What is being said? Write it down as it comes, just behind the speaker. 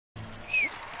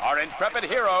our intrepid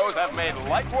heroes have made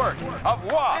light work of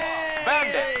wasps,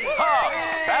 bandits, hogs,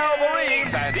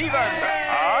 balverines, and even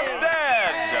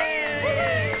undead.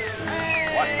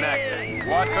 What's next?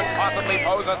 What could possibly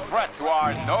pose a threat to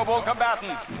our noble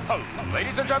combatants?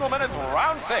 Ladies and gentlemen, it's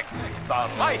round 6. The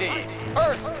mighty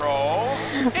Earth Trolls.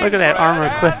 Look at that armor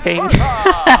clipping.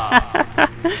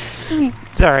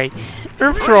 Sorry.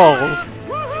 Earth Trolls.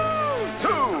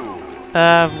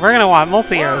 We're gonna want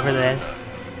multi-arrow for this.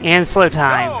 And slow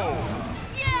time.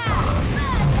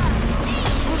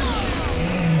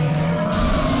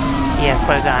 Yeah,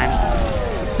 slow time.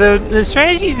 So the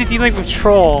strategy to dealing with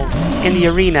trolls in the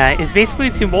arena is basically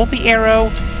to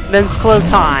multi-arrow, then slow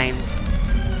time.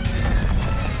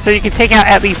 So you can take out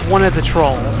at least one of the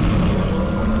trolls.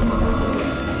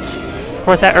 Of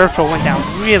course, that Earth Troll went down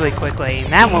really quickly,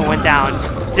 and that one went down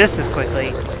just as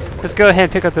quickly. Let's go ahead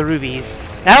and pick up the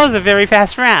rubies. That was a very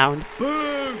fast round.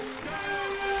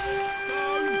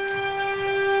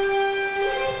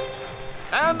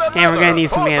 And we're gonna need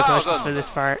some mana potions for this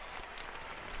part.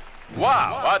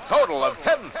 Wow, a total of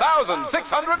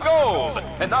 10,600 gold!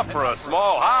 Enough for a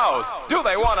small house. Do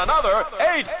they want another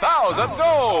 8,000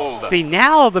 gold? See,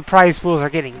 now the prize pools are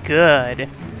getting good.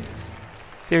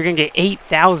 So you're gonna get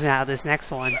 8,000 out of this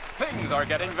next one. Things are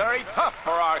getting very tough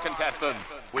for our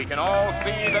contestants. We can all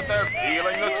see that they're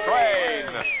feeling the strain.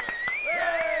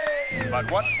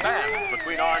 But what stands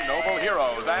between our noble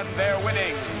heroes and their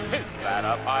winning? Is that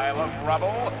a pile of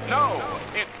rubble? No,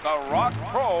 it's the Rock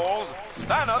Trolls,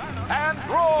 Staneth and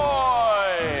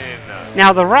Groin!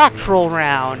 Now the Rock Troll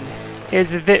round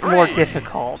is a bit more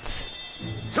difficult.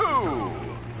 2,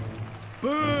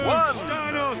 1,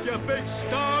 Stand off, you big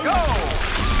stone! go!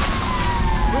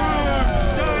 Boom!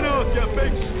 Stand off, you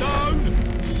big stone!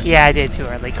 Yeah, I did too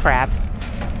early. Crap.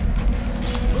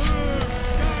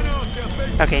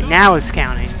 Okay, now it's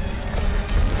counting.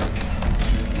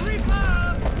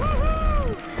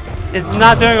 It's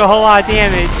not doing a whole lot of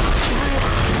damage.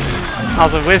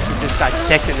 Also, Whisper just got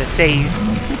decked in the face.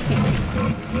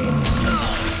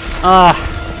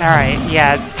 Alright,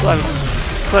 yeah, slow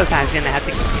time's gonna have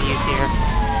to continue here.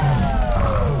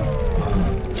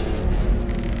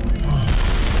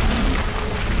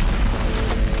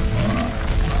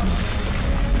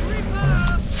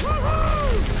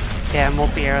 Yeah,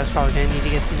 multi-arrow's probably gonna need to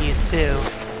get some use too.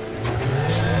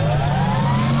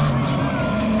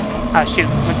 Oh shoot,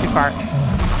 went too far.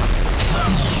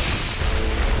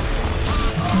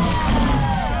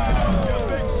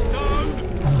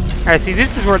 Alright, see,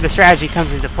 this is where the strategy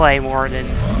comes into play more than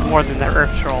the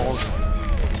Earth Trolls.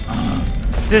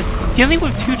 Just dealing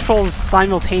with 2 trolls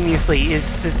simultaneously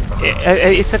is just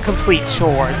it's a complete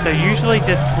chore. So usually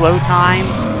just slow time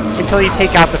until you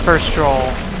take out the first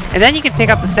troll. And then you can take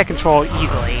out the second troll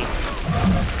easily.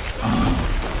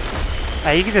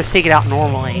 You can just take it out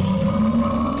normally.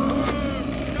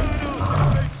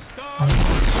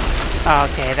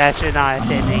 Okay, that should not have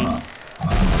hit me.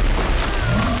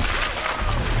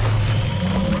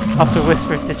 Also,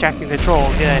 Whisper's distracting the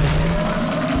troll. Good.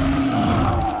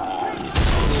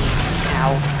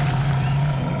 Ow.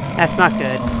 That's not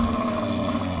good.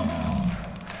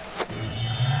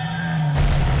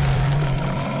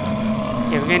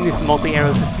 Yeah, we're gonna need some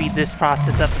multi-arrows to speed this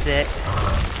process up a bit.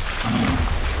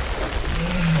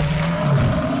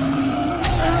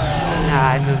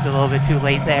 Ah, I moved a little bit too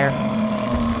late there.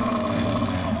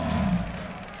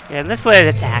 Yeah, let's let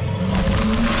it attack.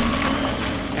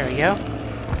 There we go.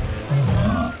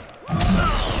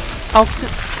 Oh,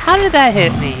 how did that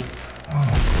hit me?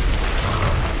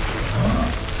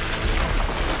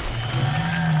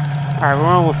 Alright, we're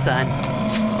almost done.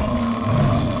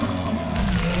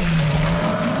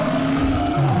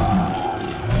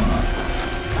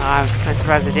 I'm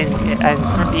surprised I didn't get,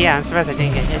 I'm surprised I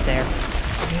didn't get hit there.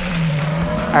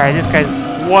 Alright, this guy's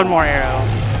one more arrow.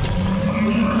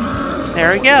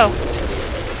 There we go.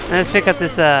 And let's pick up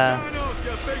this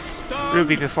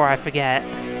ruby before I forget.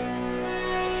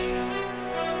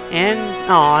 And,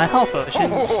 aw, a health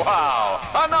potion. Wow!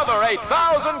 Another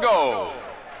 8,000 gold!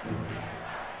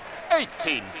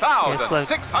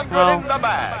 18,600 in the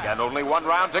bag, and only one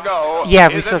round to go. Yeah,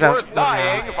 we still got worth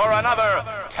dying for another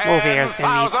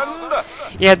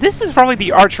 10,000? Yeah, this is probably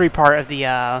the archery part of the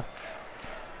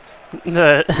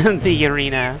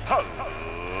arena.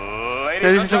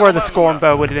 So this is where the scorn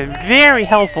bow would have been very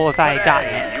helpful if I had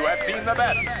gotten it. You have seen the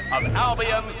best of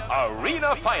Albion's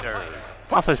arena fighters.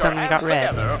 Also, suddenly got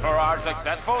red. Together for our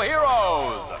successful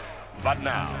heroes. But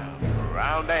now,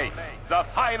 round 8, the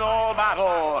final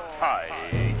battle. I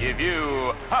give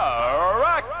you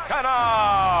Arachnox.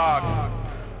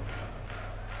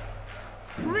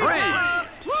 3,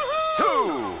 2,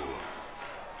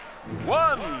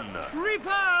 1.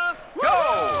 Reaper!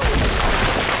 Go!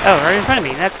 Oh, right in front of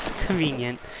me. That's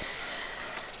convenient.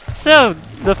 So,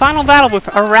 the final battle with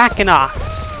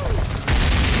Arachnox.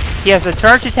 He has a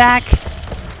charge attack.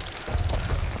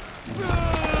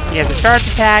 He has a charge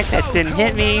attack that didn't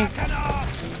hit me.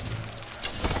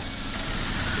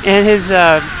 And his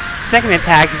second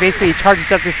attack basically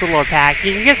charges up this little attack.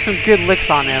 You can get some good licks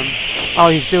on him while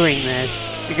he's doing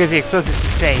this, because he exposes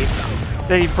his face.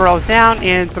 Then he burrows down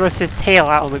and throws his tail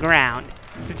out of the ground.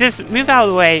 So just move out of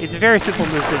the way. It's a very simple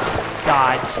move to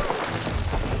dodge.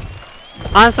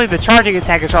 Honestly, the charging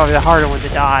attack is probably the harder one to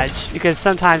dodge, because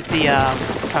sometimes the, oh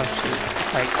shoot,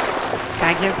 like, can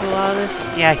I cancel a lot of this?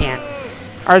 Yeah, I can.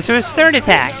 Alright, so his third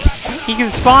attack, he can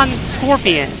spawn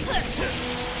scorpions.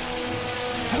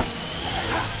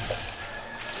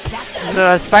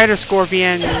 So a spider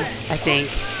scorpion, I think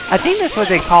that's what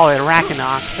they call it,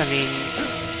 Arachnox. I mean,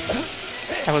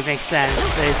 that would make sense.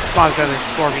 But it spawns other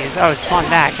scorpions. Oh, it spawned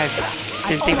back. I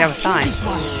didn't think that was time.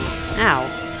 Ow.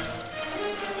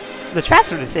 The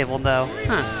traps are disabled, though.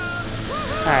 Huh.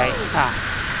 Alright.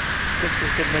 Get some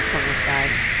good licks on this guy.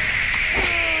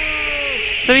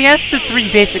 So he has the 3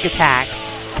 basic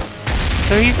attacks.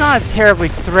 So he's not a terribly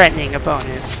threatening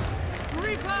opponent.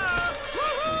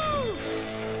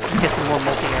 Get some more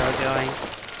multi-arrow going.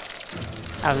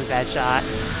 That was a bad shot.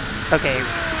 Okay,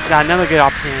 got another good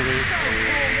opportunity.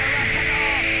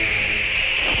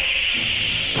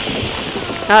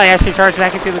 Oh, he actually charged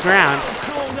back into the ground.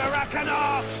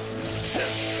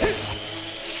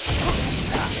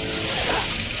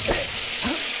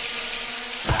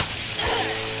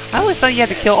 I always thought you had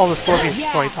to kill all the scorpions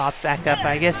before he pops back up, but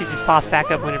I guess he just pops back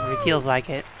up whenever he feels like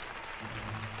it.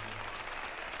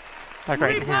 Like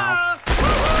right now.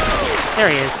 There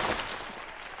he is.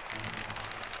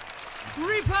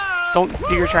 Don't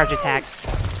do your charge attack.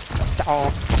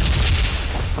 Oh.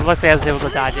 Well, luckily I was able to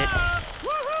dodge it.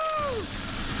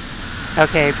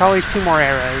 Okay, probably 2 more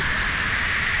arrows.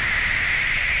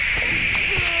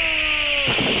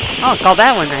 Oh, called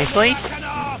that one nicely.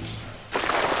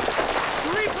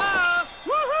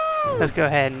 Let's go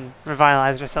ahead and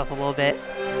revitalize ourselves a little bit.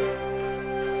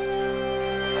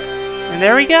 And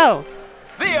there we go!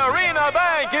 The arena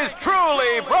bank is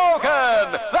truly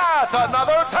broken! That's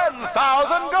another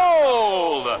 10,000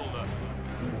 gold!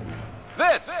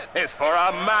 This is for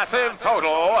a massive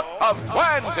total of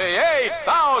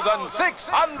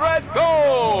 28,600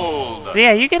 gold! So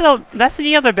yeah, you get that's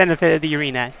the other benefit of the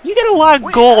arena. You get a lot of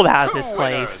gold out of this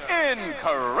place.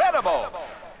 Incredible!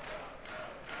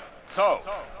 So,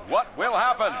 what will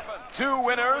happen? 2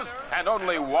 winners and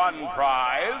only 1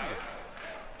 prize?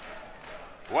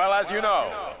 Well, as you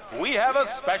know, we have a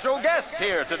special guest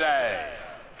here today.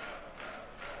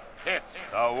 It's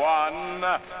the one,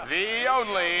 the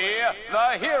only,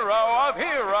 the hero of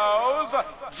heroes,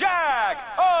 Jack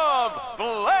of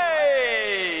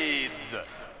Blades!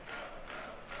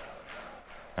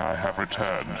 I have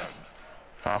returned.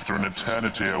 After an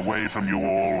eternity away from you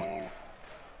all,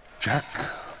 Jack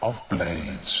of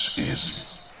Blades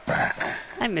is back.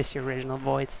 I miss your original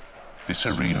voice. This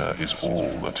arena is all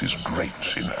that is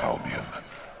great in Albion,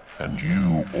 and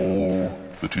you all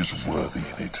that is worthy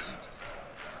in it.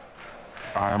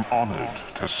 I am honored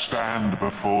to stand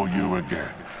before you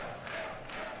again.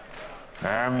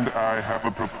 And I have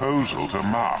a proposal to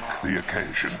mark the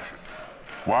occasion.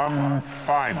 One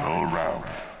final round.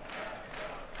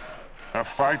 A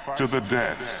fight to the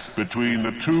death between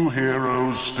the 2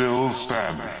 heroes still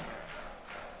standing.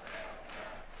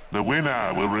 The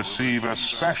winner will receive a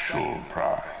special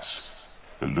prize.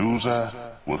 The loser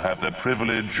will have the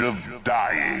privilege of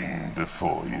dying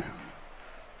before you.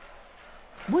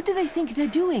 What do they think they're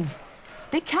doing?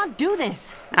 They can't do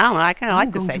this. I don't know, I kind of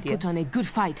like this I'm going to idea. put on a good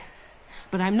fight.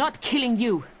 But I'm not killing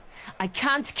you. I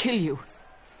can't kill you.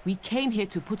 We came here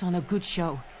to put on a good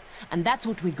show. And that's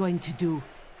what we're going to do.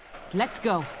 Let's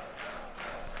go.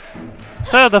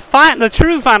 So the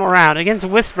true final round against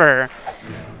Whisper.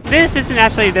 This isn't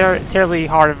actually terribly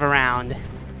hard of a round.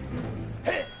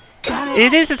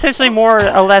 It is essentially more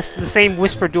or less the same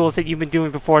Whisper duels that you've been doing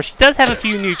before. She does have a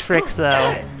few new tricks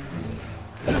though.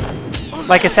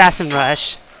 Like Assassin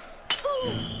Rush.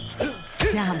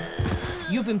 Damn.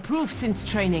 You've improved since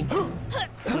training.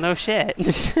 No shit.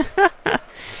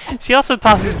 She also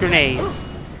tosses grenades.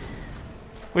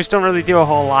 Which don't really do a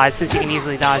whole lot since you can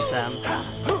easily dodge them.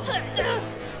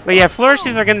 But yeah,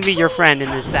 flourishes are going to be your friend in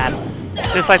this battle.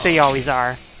 Just like they always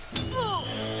are.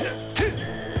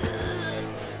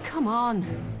 Come on.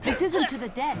 This isn't to the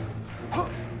death.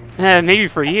 Maybe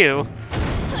for you.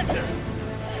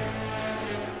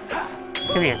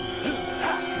 Come here.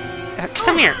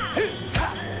 Come here.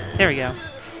 There we go.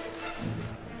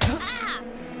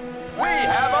 We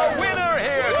have a winner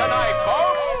here tonight,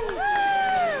 folks!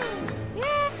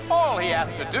 All he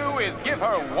has to do is give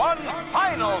her one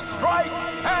final strike,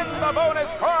 and the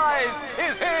bonus prize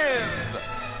is his!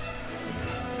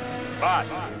 But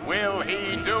will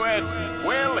he do it?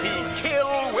 Will he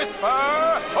kill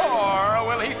Whisper? Or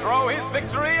will he throw his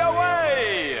victory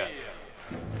away?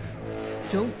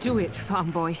 Don't do it,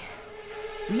 farm boy.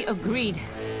 We agreed.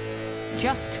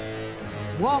 Just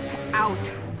walk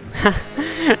out.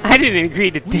 I didn't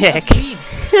agree to dick.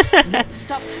 Let's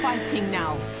stop fighting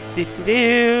now.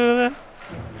 Do-do-do.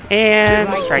 And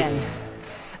Right strike. then.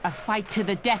 A fight to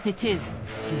the death it is,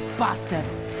 you bastard.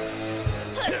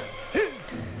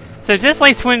 So just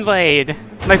like Twin Blade,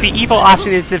 like the evil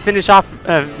option is to finish off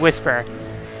Whisper.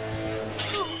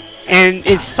 And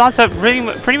it starts up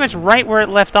pretty much right where it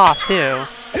left off, too.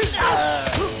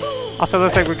 Also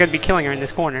looks like we're going to be killing her in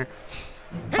this corner.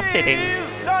 How fitting.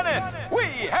 He's done it! We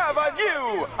have a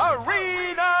new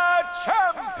Arena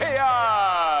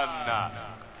Champion!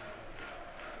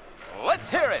 Let's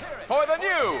hear it for the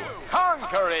new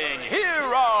Conquering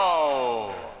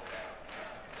Hero!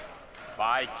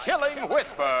 By killing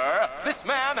Whisper, this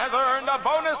man has earned a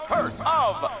bonus purse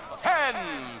of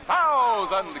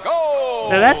 10,000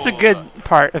 gold! So that's the good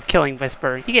part of killing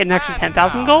Whisper. You get an extra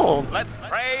 10,000 gold. Let's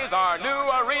praise our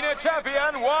new Arena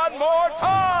Champion one more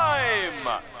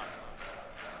time!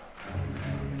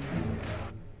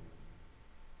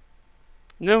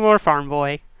 No more farm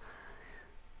boy.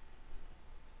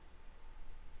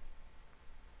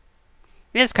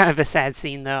 It's kind of a sad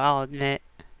scene, though, I'll admit.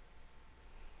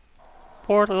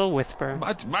 Poor little Whisper.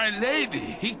 But my lady,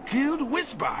 he killed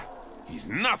Whisper. He's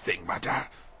nothing but a...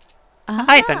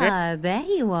 Hi, Thunder. There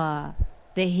you are.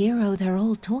 The hero they're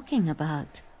all talking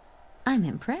about. I'm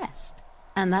impressed.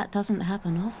 And that doesn't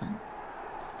happen often.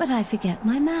 But I forget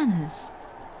my manners.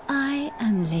 I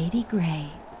am Lady Grey,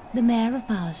 the Mayor of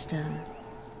Bowerstone.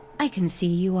 I can see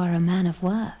you are a man of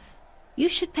worth. You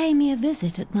should pay me a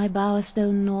visit at my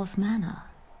Bowerstone North Manor.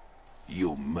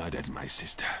 You murdered my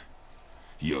sister.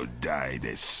 You died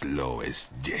as slow as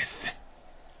death.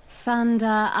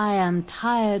 Thunder, I am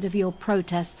tired of your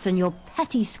protests and your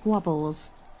petty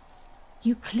squabbles.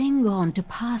 You cling on to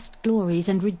past glories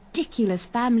and ridiculous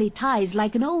family ties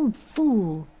like an old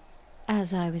fool.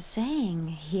 As I was saying,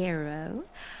 hero,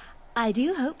 I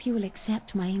do hope you will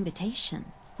accept my invitation.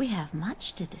 We have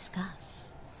much to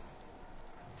discuss.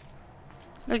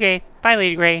 Okay, bye,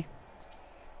 Lady Grey.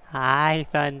 Hi,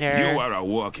 Thunder. You are a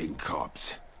walking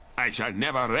corpse. I shall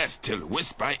never rest till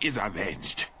Whisper is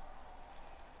avenged.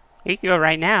 You can go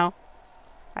right now.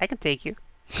 I can take you.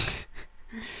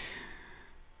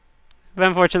 But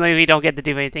unfortunately, we don't get to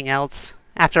do anything else.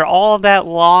 After all of that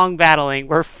long battling,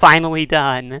 we're finally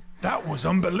done. That was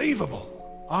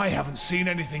unbelievable. I haven't seen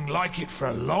anything like it for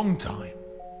a long time.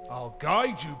 I'll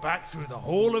guide you back through the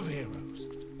Hall of Heroes.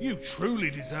 You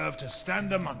truly deserve to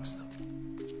stand amongst them.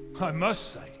 I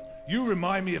must say, you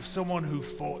remind me of someone who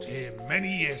fought here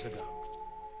many years ago.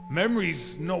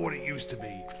 Memory's not what it used to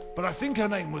be, but I think her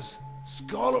name was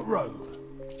Scarlet Robe.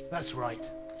 That's right.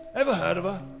 Ever heard of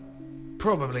her?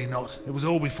 Probably not. It was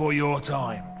all before your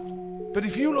time. But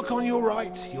if you look on your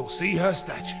right, you'll see her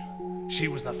statue. She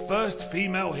was the first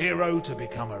female hero to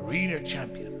become Arena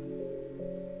Champion.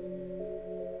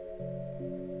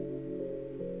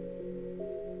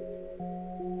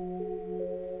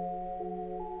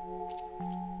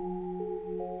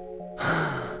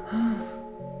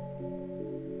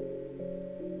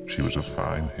 She was a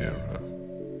fine hero,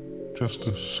 just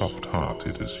as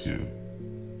soft-hearted as you.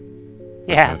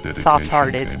 Yeah, Her dedication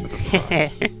soft-hearted. came with a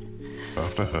price.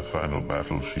 After her final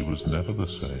battle, she was never the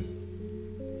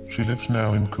same. She lives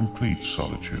now in complete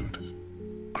solitude,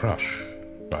 crushed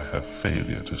by her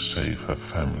failure to save her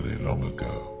family long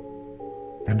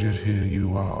ago. And yet here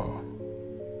you are.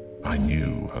 I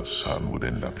knew her son would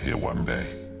end up here one day.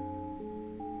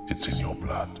 It's in your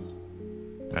blood,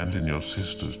 and in your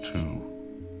sister's too.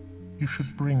 You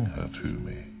should bring her to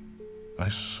me. I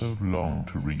so long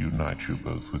to reunite you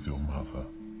both with your mother.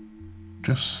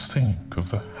 Just think of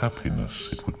the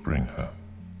happiness it would bring her.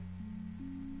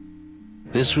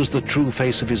 This was the true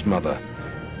face of his mother,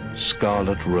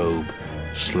 Scarlet Robe,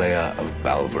 Slayer of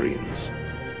Balverines.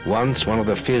 Once one of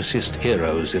the fiercest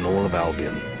heroes in all of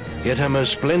Albion. Yet her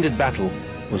most splendid battle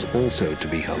was also to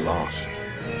be her last.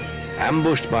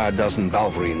 Ambushed by a dozen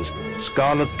Balverines,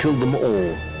 Scarlet killed them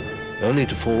all, only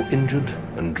to fall injured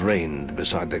and drained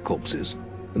beside their corpses.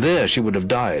 There she would have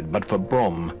died but for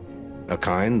Brom, a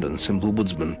kind and simple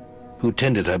woodsman, who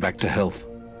tended her back to health.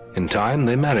 In time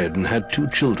they married and had 2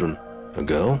 children, a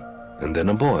girl and then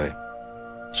a boy.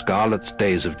 Scarlet's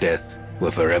days of death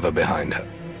were forever behind her.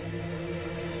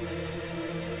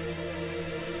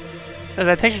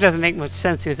 That picture doesn't make much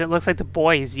sense because it looks like the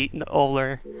boy is eating the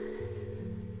older.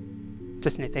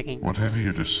 Just nitpicking. Whatever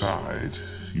you decide,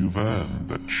 you've earned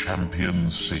the champion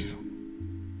seal.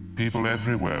 People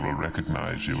everywhere will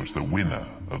recognize you as the winner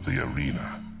of the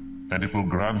arena, and it will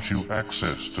grant you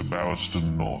access to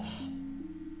Bowerston North.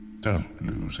 Don't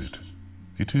lose it.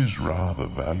 It is rather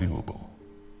valuable.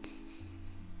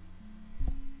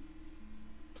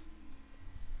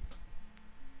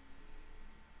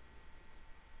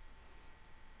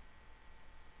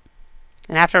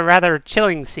 And after a rather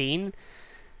chilling scene,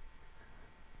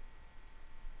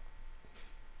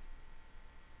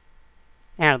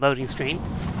 and a loading screen,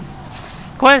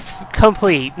 quest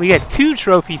complete. We get 2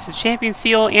 trophies, the Champion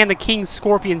Seal and the King's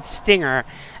Scorpion Stinger,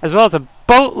 as well as a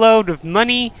boatload of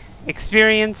money,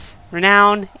 experience,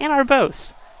 renown, and our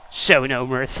boast. Show no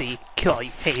mercy. Kill all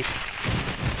you faiths.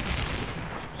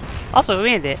 Also,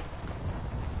 we ended it.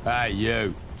 Hey,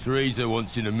 you. Teresa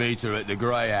wants you to meet her at the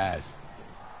Grey House.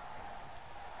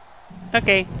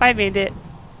 Okay, bye, Bandit.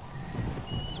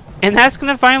 And that's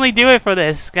gonna finally do it for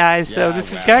this, guys. So Yeah,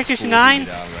 this is well, Character 9.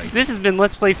 alright. This has been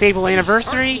Let's Play Fable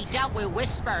Anniversary. Dealt with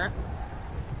Whisper.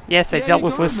 Yes, I Yeah, dealt you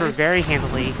with got it, Whisper mate. very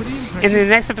handily. Pretty impressive. In the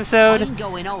next episode, I'm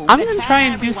going home I'm to gonna tell try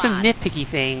and do some everyone. nitpicky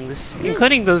things,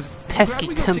 including those pesky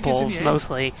we got tickets in temples, the end.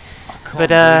 mostly. I can't But, believe let's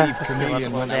heal up a Chameleon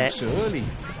little went out bit. so early.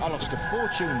 I lost a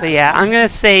fortune. But yeah, I'm gonna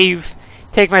save,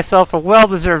 take myself a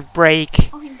well-deserved break.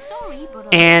 Oh, I'm sorry,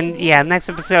 but And yeah, next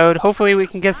episode, hopefully we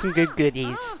can get some good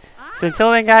goodies. So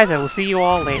until then, guys, I will see you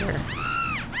all later.